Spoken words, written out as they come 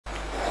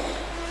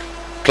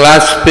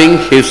Clasping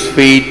his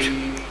feet,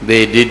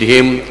 they did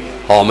him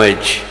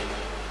homage.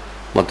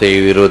 மத்தேயு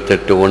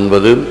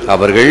 28:9.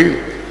 அவர்கள்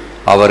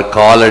அவர்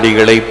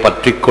காலடிகளை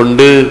பற்றிக்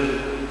கொண்டு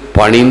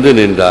பணிந்து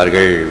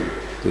நின்றார்கள்.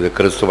 இது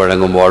கிறிஸ்து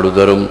வழங்கும்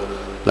வாழ்வுதரும்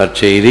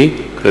நற்செய்தி.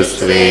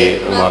 கிறிஸ்துவே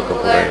உமக்கு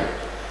புகழ்.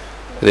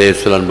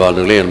 இயேசுவில்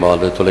அன்பானவர்களே,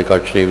 அன்பார்ந்த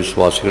தொலைக்காட்சி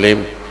விசுவாசிகளே,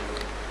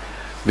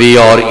 we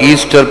are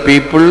Easter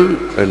people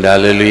and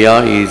Hallelujah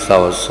is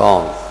our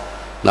song.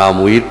 நாம்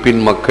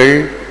உயிர்ப்பின் மக்கள்,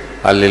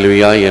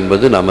 அல்லேலூயா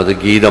என்பது நமது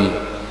கீதம்.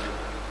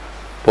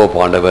 போப்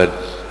ஆண்டவர்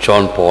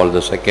ஜான் பால்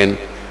II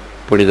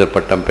புனிதர்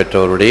பட்டம்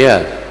பெற்றவருடைய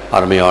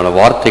அருமையான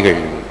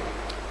வார்த்தைகள்.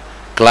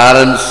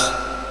 Clarence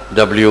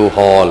W.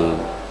 ஹால்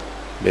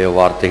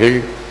வார்த்தைகள்.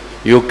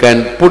 You can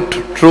put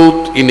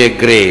truth in a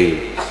grave,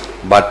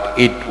 but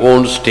it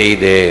won't stay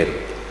there.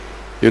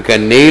 You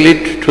can nail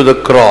it to the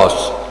cross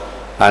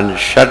and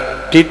shut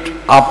it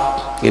up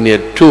in a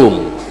tomb,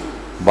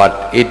 but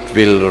it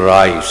will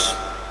rise.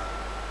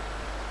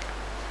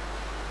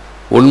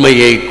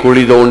 உண்மையை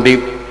குழி தோண்டி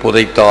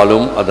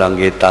புதைத்தாலும் அது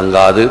அங்கே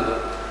தங்காது.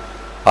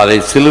 அதை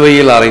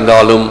சிலுவையில்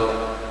அறைந்தாலும்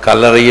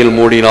கல்லறையில்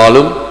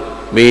மூடினாலும்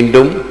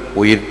மீண்டும்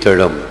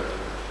உயிர்த்தெழும்.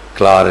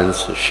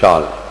 Clarence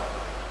shawl.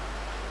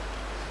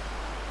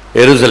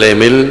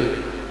 எருசலேமில்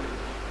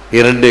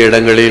 2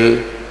 இடங்களில்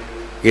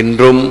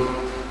இன்றும்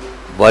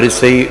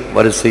வரிசை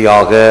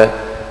வரிசையாக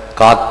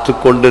காத்து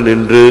கொண்டு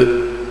நின்று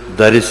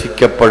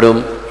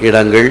தரிசிக்கப்படும்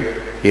இடங்கள்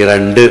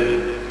 2.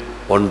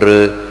 ஒன்று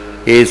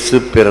இயேசு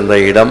பிறந்த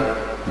இடம்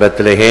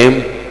பெத்லஹேம்,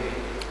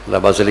 இந்த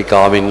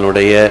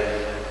பசிலிக்காவினுடைய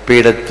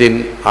பீடத்தின்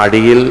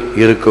அடியில்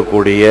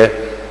இருக்கக்கூடிய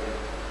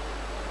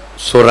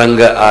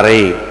சுரங்க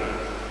அறை,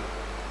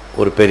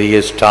 ஒரு பெரிய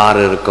ஸ்டார்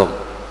இருக்கும்,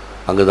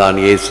 அங்குதான்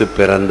இயேசு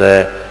பிறந்த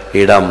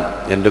இடம்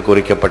என்று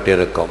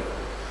குறிக்கப்பட்டிருக்கும்.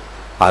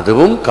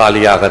 அதுவும்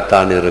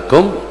காலியாகத்தான்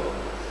இருக்கும்.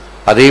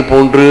 அதே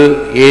போன்று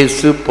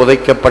இயேசு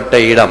புதைக்கப்பட்ட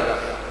இடம்,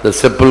 தி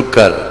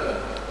செப்புல்கர்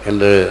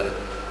என்று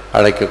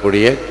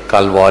அழைக்கக்கூடிய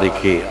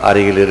கல்வாரிக்கு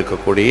அருகில்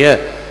இருக்கக்கூடிய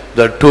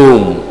த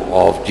டூம்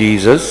ஆஃப்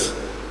ஜீசஸ்,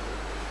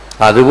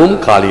 அதுவும்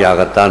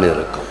காலியாகத்தான்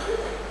இருக்கும்.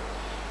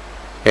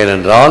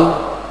 ஏனென்றால்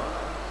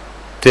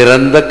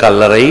திறந்த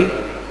கல்லறை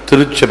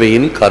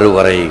திருச்சபையின்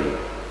கருவறை.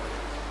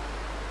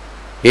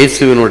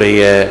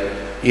 இயேசுவினுடைய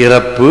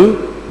இறப்பு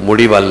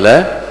முடிவல்ல,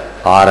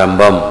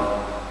 ஆரம்பம்.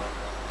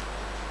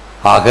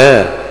 ஆக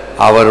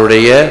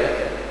அவருடைய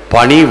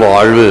பணி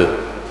வாழ்வு,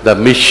 த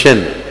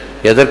மிஷன்,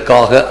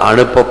 எதற்காக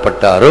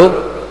அனுப்பப்பட்டாரோ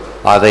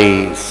அதை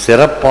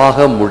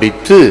சிறப்பாக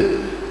முடித்து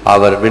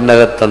அவர்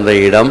விண்ணகத்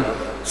தந்தையிடம்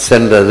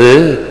சென்றது.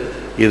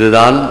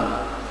 இதுதான்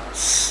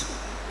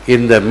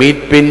இந்த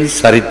மீட்பின்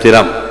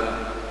சரித்திரம்.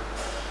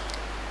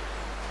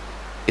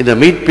 இந்த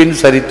மீட்பின்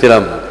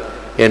சரித்திரம்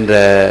என்ற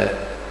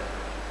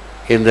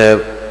இந்த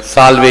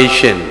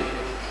சால்வேஷன்,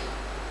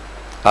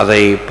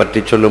 அதை பற்றி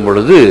சொல்லும்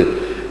பொழுது,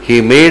 he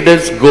made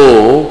us go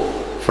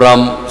from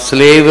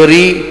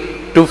slavery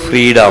to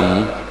freedom,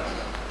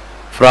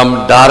 from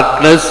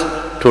darkness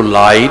to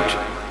light,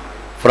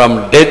 from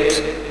death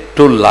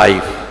to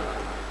life.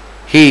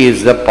 He is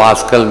the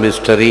paschal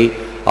mystery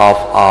of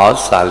our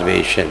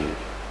salvation.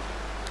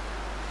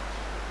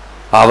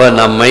 அவர்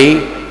நம்மை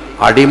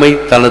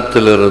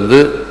அடிமைத்தனத்திலிருந்து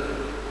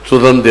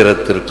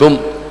சுதந்திரத்திற்கும்,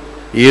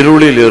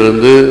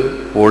 இருளிலிருந்து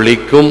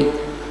ஒளிக்கும்,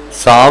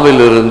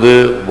 சாவிலிருந்து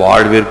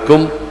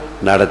வாழ்விற்கும்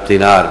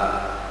நடத்தினார்.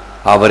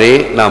 அவரே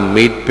நம்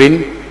மீட்பின்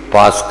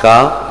பாஸ்கா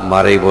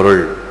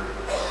மறைபொருள்.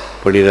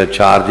 புனித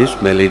சார்ஜஸ்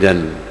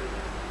மெலிடன்.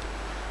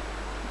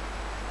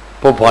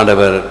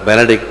 போப்பாண்டவர்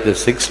பெனடிக்ட்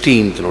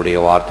XVI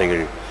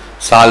வார்த்தைகள்.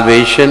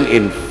 Salvation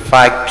in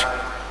fact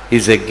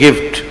is a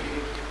gift.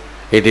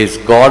 It is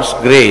God's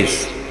grace,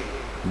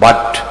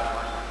 but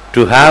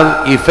to have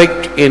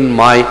effect in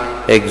my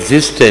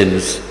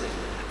existence,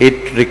 it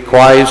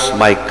requires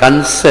my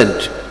consent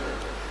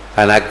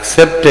and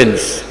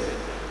acceptance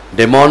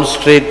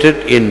demonstrated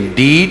in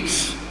deeds,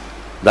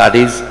 that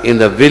is, in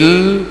the will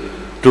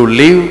to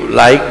live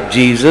like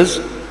Jesus,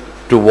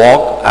 to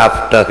walk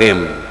after him.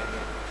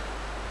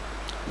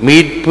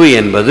 மீட்பு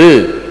என்பது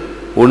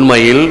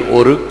உண்மையில்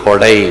ஒரு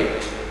கொடை,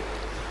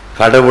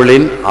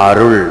 கடவுளின்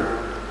அருள்.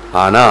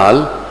 ஆனால்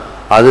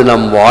அது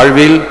நம்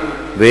வாழ்வில்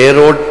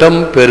வேரோட்டம்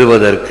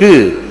பெறுவதற்கு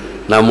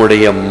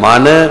நம்முடைய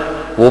மன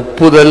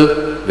ஒப்புதல்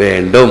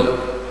வேண்டும்.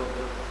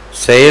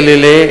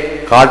 செயலிலே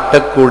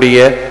காட்டக்கூடிய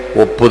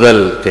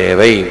ஒப்புதல்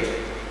தேவை.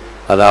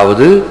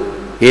 அதாவது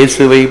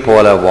இயேசுவை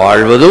போல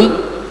வாழ்வதும்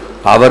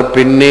அவர்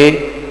பின்னே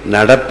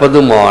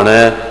நடப்பதுமான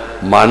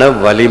மன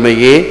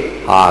வலிமையே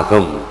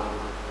ஆகும்.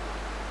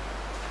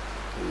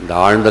 இந்த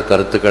ஆழ்ந்த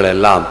கருத்துக்கள்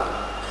எல்லாம்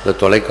இந்த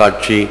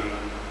தொலைக்காட்சி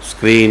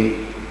ஸ்கிரீன்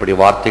இப்படி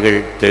வார்த்தைகள்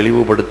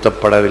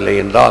தெளிவுபடுத்தப்படவில்லை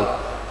என்றால்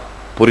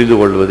புரிந்து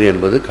கொள்வது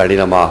என்பது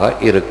கடினமாக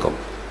இருக்கும்.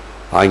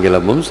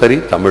 ஆங்கிலமும் சரி,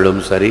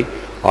 தமிழும் சரி,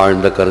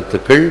 ஆழ்ந்த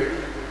கருத்துக்கள்.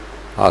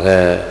 ஆக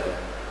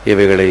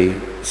இவைகளை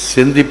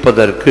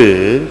சிந்திப்பதற்கு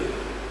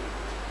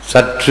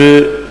சற்று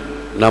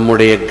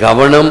நம்முடைய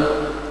கவனம்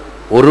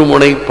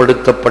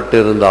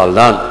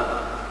ஒருமுனைப்படுத்தப்பட்டிருந்தால்தான்.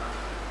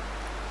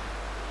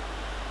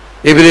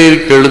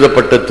 எபிரேயருக்கு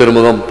எழுதப்பட்ட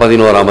திருமுகம்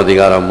 11ஆம்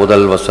அதிகாரம்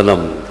 1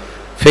 வசனம்,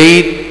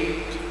 Faith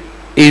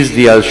is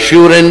the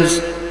assurance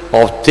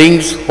of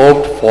things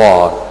hoped for,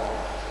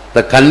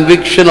 the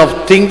conviction of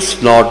things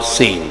not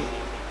seen.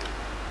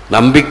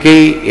 நம்பிக்கை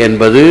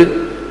என்பது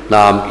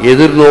நாம்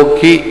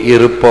எதிர்நோக்கி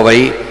இருப்பவை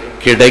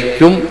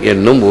கிடைக்கும்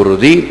என்னும்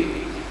உறுதி,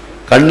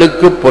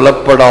 கண்ணுக்கு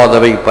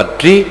புலப்படாதவை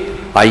பற்றி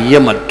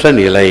ஐயமற்ற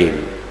நிலை.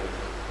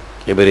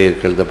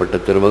 எபிரேயருக்கு எழுதப்பட்ட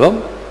திருமுகம்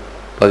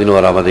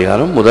 11ஆம்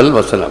அதிகாரம் 1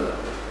 வசனம்.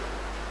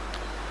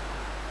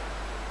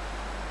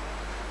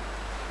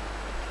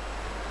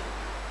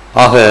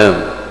 ஆக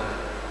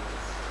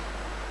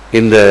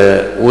இந்த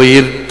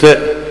உயிர்த்த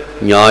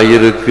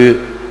ஞாயிறுக்கு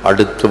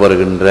அடுத்து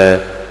வருகின்ற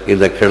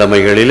இந்த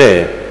கிழமைகளிலே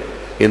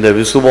இந்த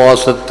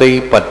விசுவாசத்தை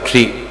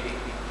பற்றி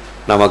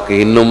நமக்கு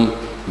இன்னும்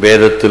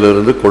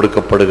வேதத்திலிருந்து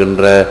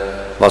கொடுக்கப்படுகின்ற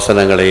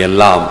வசனங்களை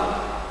எல்லாம்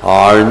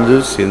ஆழ்ந்து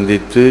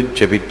சிந்தித்து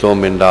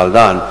ஜெபித்தோம்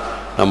என்றால்தான்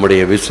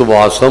நம்முடைய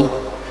விசுவாசம்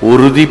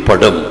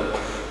உறுதிப்படும்.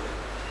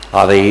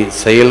 அதை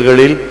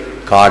செயல்களில்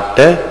காட்ட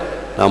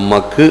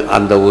நமக்கு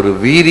அந்த ஒரு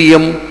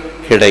வீரியம்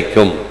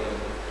கிடைக்கும்.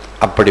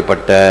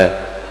 அப்படிப்பட்ட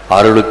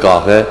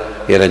அருளுக்காக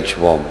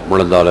இறைஞ்சுவோம்,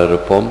 முழந்தால்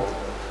இருப்போம்.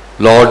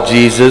 Lord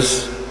Jesus,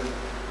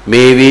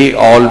 may we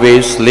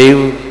always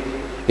live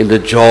in the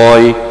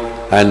joy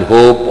and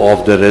hope of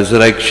the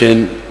resurrection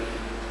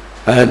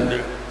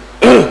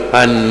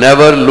and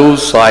never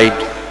lose sight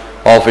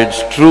of its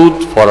truth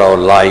for our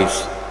lives.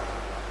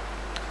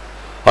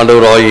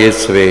 ஆண்டவராகிய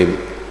இயேசுவே,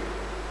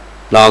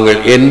 நாங்கள்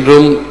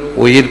என்றும்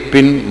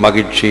உயிர்ப்பின்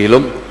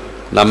மகிழ்ச்சியிலும்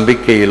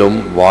நம்பிக்கையிலும்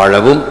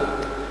வாழவும்,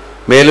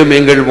 மேலும்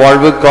எங்கள்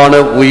வாழ்வுக்கான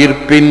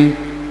உயிர்ப்பின்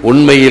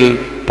உண்மையில்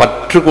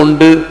பற்று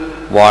கொண்டு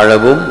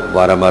வாழவும்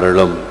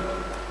வரமருளும்.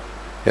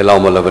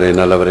 எல்லாம் வல்லவரே,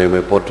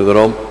 நல்லவரையுமே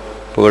போற்றுகிறோம்,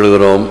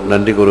 புகழுகிறோம்,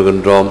 நன்றி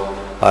கூறுகின்றோம்,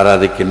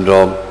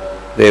 ஆராதிக்கின்றோம்.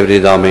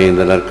 தேவரீதாமே,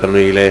 இந்த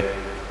நற்கருணையிலே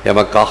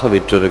எமக்காக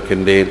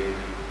விற்றிருக்கின்றேன்.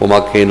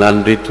 உமக்கே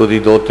நன்றி, துதி,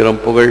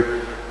 தோத்திரம், புகழ்,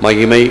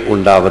 மகிமை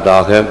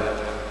உண்டாவதாக.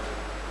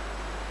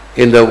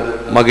 இந்த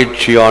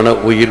மகிழ்ச்சியான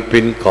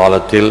உயிர்ப்பின்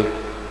காலத்தில்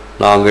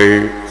நாங்கள்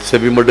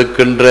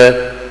செவிமடுக்கின்ற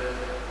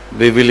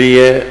விவிலிய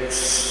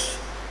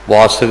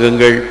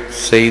வாசகங்கள்,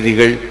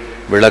 செய்திகள்,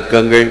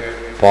 விளக்கங்கள்,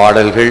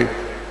 பாடல்கள்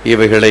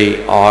இவைகளை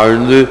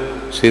ஆழ்ந்து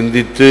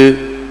சிந்தித்து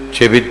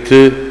செபித்து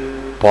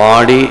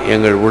பாடி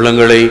எங்கள்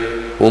உள்ளங்களை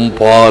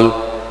உம்பால்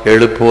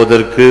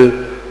எழுப்புவதற்கு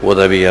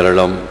உதவி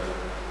அருளும்.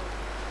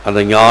 அந்த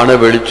ஞான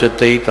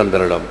வெளிச்சத்தை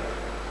தந்திரலும்.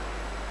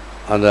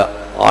 அந்த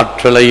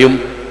ஆற்றலையும்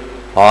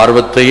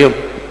ஆர்வத்தையும்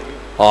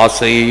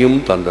ஆசையையும்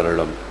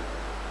தந்திரலும்.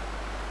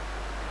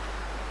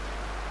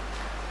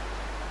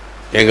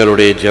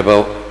 எங்களுடைய ஜெப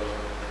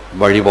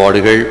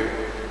வழிபாடுகள்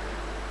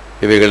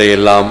இவைகளை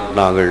எல்லாம்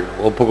நாங்கள்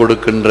ஒப்பு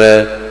கொடுக்கின்ற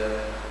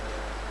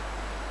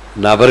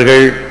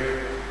நபர்கள்,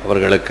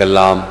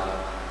 அவர்களுக்கெல்லாம்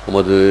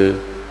உமது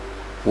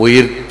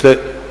உயிர்த்த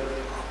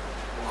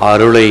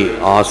அருளை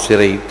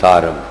ஆசிரை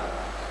தாரும்.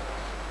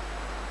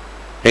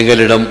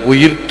 எங்களிடம்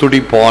உயிர்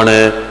துடிப்பான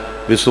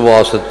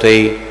விசுவாசத்தை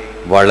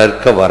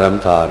வளர்க்க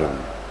வரம் தாரும்.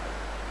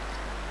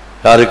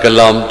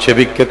 யாருக்கெல்லாம்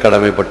செபிக்க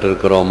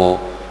கடமைப்பட்டிருக்கிறோமோ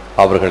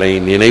அவர்களை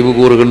நினைவு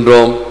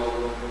கூறுகின்றோம்.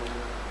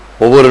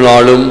 ஒவ்வொரு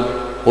நாளும்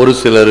ஒரு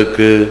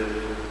சிலருக்கு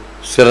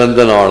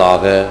சிறந்த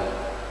நாளாக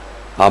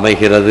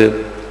அமைகிறது.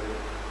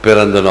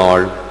 பிறந்த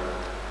நாள்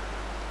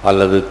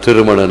அல்லது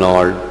திருமண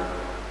நாள்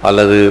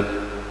அல்லது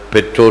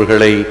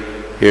பெற்றோர்களை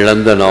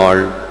இழந்த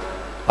நாள்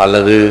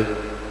அல்லது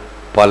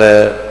பல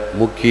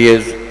முக்கிய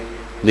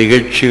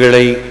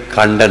நிகழ்ச்சிகளை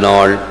கண்ட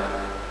நாள்.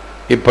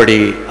 இப்படி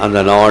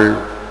அந்த நாள்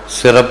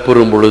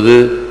சிறப்புறும் பொழுது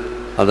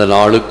அந்த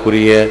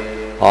நாளுக்குரிய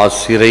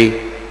ஆசிரை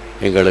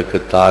எங்களுக்கு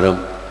தாரும்.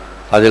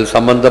 அதில்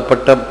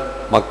சம்பந்தப்பட்ட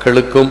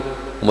மக்களுக்கும்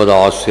உமது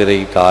ஆசிரை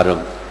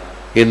தாரும்.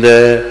 இந்த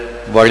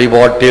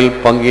வழிபாட்டில்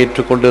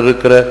பங்கேற்று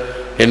கொண்டிருக்கிற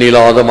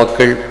எண்ணில்லாத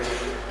மக்கள்,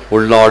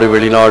 உள்நாடு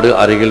வெளிநாடு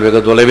அருகில்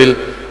வெகு தொலைவில்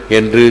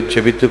என்று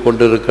செபித்து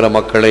கொண்டிருக்கிற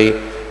மக்களை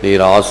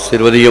நீர்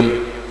ஆசீர்வதியும்.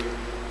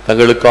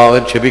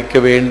 தங்களுக்காக செபிக்க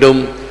வேண்டும்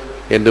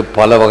என்று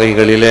பல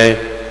வகைகளிலே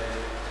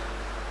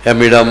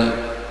எம்மிடம்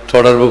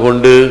தொடர்பு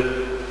கொண்டு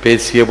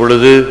பேசிய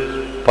பொழுது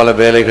பல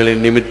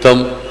வேலைகளின்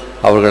நிமித்தம்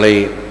அவர்களை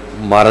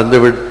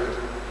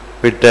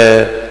மறந்துவிட்ட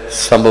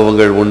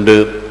சம்பவங்கள் உண்டு.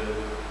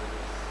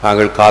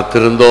 நாங்கள்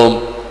காத்திருந்தோம்.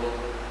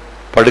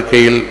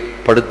 படுக்கையில்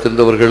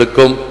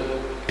படுத்திருந்தவர்களுக்கும்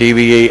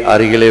டிவியை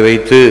அருகிலே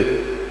வைத்து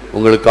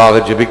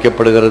உங்களுக்காக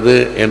ஜெபிக்கப்படுகிறது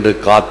என்று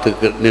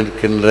காத்து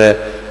நிற்கின்ற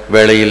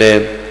வேளையிலே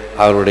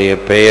அவருடைய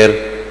பெயர்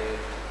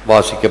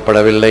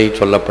வாசிக்கப்படவில்லை,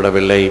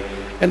 சொல்லப்படவில்லை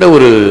என்ற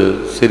ஒரு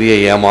சிறிய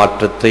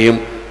ஏமாற்றத்தையும்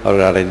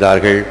அவர்கள்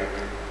அடைந்தார்கள்.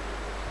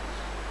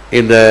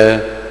 இந்த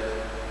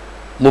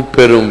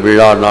முப்பெரும்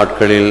விழா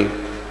நாட்களில்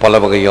பல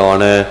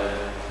வகையான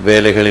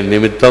வேலைகளின்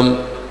நிமித்தம்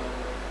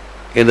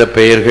இந்த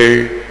பெயர்கள்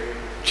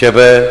ஜெப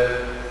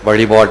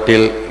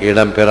வழிபாட்டில்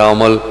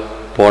இடம்பெறாமல்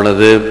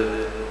போனது.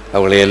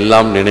 அவர்களை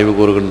எல்லாம் நினைவு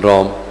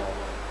கூறுகின்றோம்.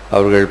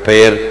 அவர்கள்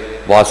பெயர்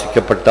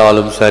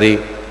வாசிக்கப்பட்டாலும் சரி,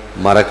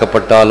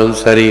 மறக்கப்பட்டாலும்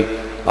சரி,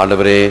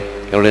 ஆண்டவரே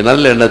என்னுடைய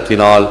நல்ல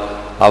எண்ணத்தினால்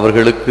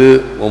அவர்களுக்கு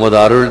உமது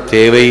அருள்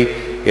தேவை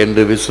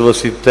என்று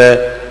விசுவசித்த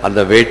அந்த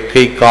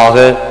வேட்கைக்காக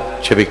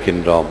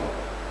செபிக்கின்றோம்,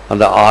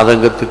 அந்த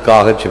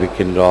ஆதங்கத்துக்காக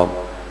செபிக்கின்றோம்.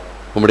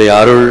 உம்முடைய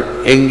அருள்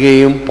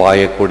எங்கேயும்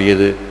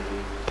பாயக்கூடியது.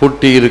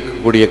 பூட்டி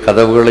இருக்கக்கூடிய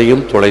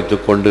கதவுகளையும் துளைத்து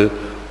கொண்டு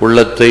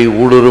உள்ளத்தை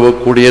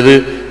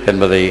ஊடுருவக்கூடியது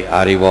என்பதை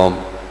அறிவோம்.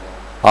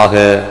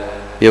 ஆக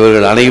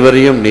இவர்கள்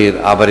அனைவரையும் நீர்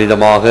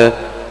அபரிதமாக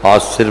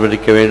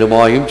ஆசீர்வதிக்க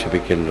வேண்டுமாயும்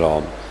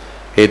ஜெபிக்கின்றோம்.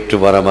 ஏற்று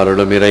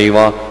வரமருளும்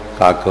இறைவா,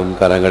 காக்கும்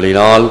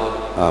கரங்களினால்.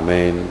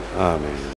 ஆமென், ஆமென்.